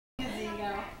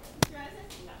go.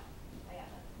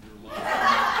 What?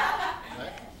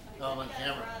 Oh, I'm on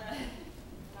camera.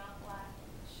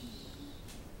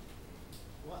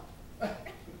 What? Okay,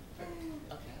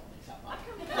 I'll make something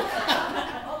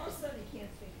up. All of a sudden you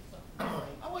can't speak yourself.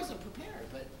 I wasn't prepared,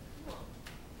 but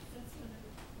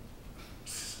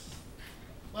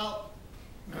well,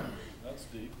 That's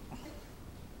deep.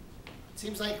 it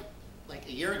seems like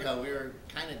a year ago we were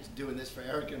kind of doing this for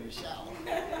Eric and Michelle.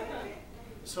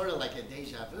 Sort of like a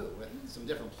deja vu with some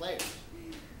different players.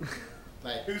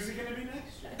 But Who's it going to be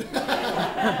next?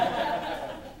 I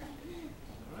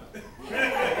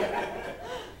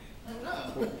don't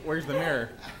know. Where's the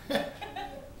mirror? That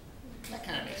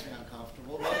kind of makes me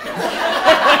uncomfortable.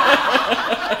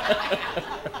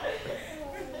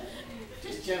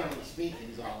 Just generally speaking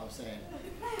is all I'm saying.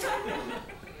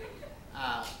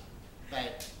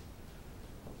 But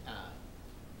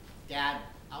Dad,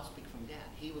 I'll speak from Dad.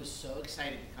 He was so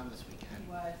excited to come this weekend.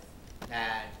 He was.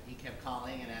 That he kept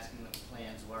calling and asking what the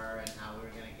plans were and how we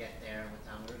were going to get there and what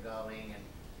time we were going. And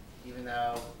even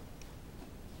though,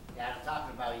 Dad, I'm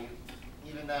talking about you,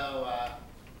 even though I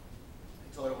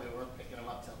told him we weren't picking him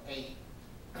up till 8,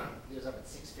 he was up at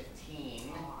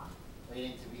 6:15,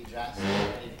 waiting to be dressed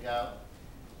and ready to go.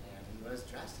 And he was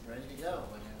dressed and ready to go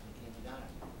when we came to dinner.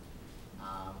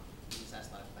 He just asked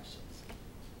a lot of questions.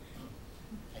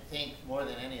 I think more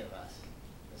than any of us,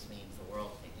 this means the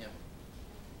world to him.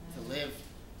 To live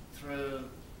through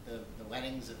the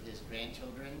weddings of his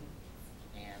grandchildren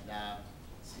and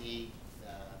see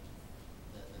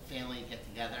the family get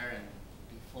together and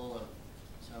be full of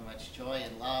so much joy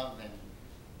and love and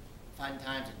fun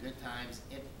times and good times.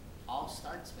 It all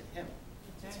starts with him.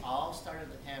 It's all started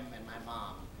with him and my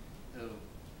mom, who,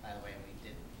 by the way, we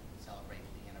did celebrate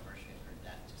the anniversary of her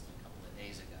death just a couple of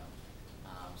days ago.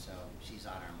 So she's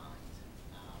on our minds.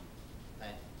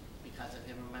 But because of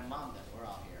him and my mom that we're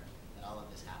all here, that all of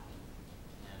this happened.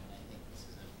 And I think this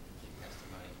is a big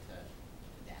testimony to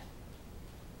Dad.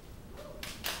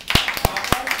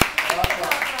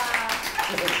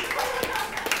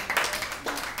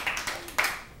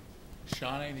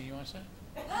 Shawn, anything you want to say?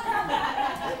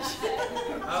 Let's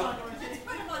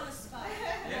put him on the spot.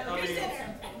 Yeah, I mean,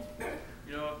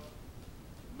 you know, I've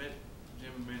met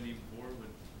Jim and Mindy before,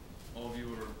 but all of you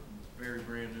are very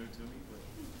brand new to me. But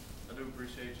I do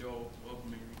appreciate y'all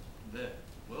welcoming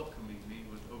me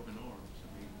with open arms. I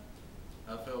mean,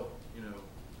 I felt, you know,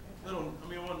 little. I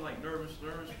mean, I wasn't like nervous,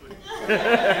 but you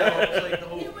know, it's like the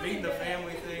whole meeting the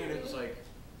family thing. It was like,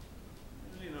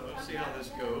 you know, let's see how this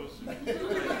goes. I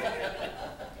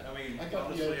mean,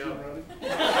 honestly,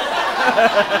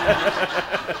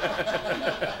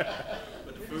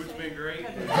 but the food's been great.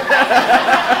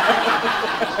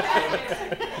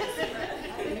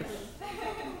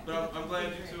 But I'm glad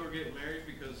you two are getting married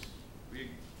because we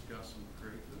got some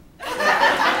great food.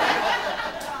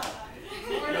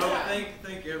 No,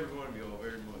 thank every one of y'all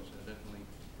very much. I definitely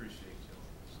appreciate y'all.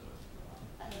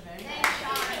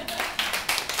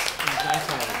 Thanks,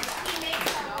 Shawn.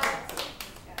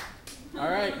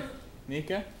 All right,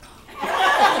 Nika.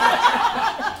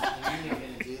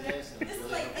 This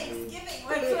is like Thanksgiving.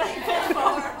 What are you thankful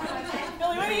for?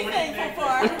 Billy, what are you thankful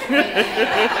for?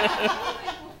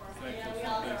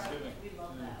 Thanksgiving. We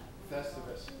love that.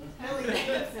 Festivus. Billy,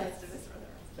 Festivus for the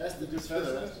rest. Festivus for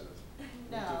the rest.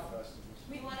 No.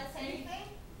 We want to say anything?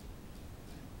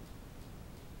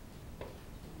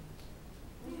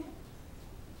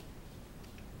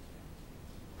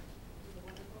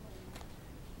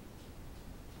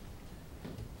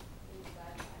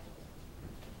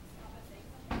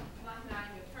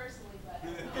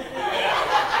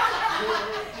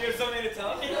 You have something to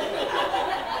tell us? He said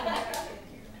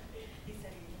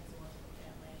he has a wonderful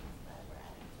family that we're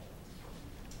adding to.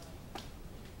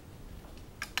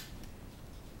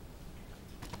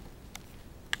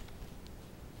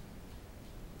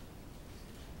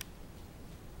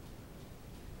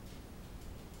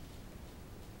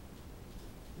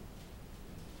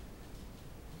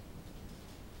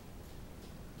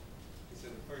 He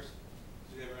said the first,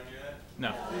 did you ever run your ad? No.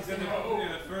 He said the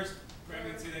first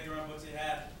pregnancy that Grandpa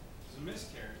had was a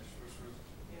miscarriage, which was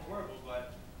horrible, but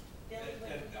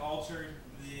it altered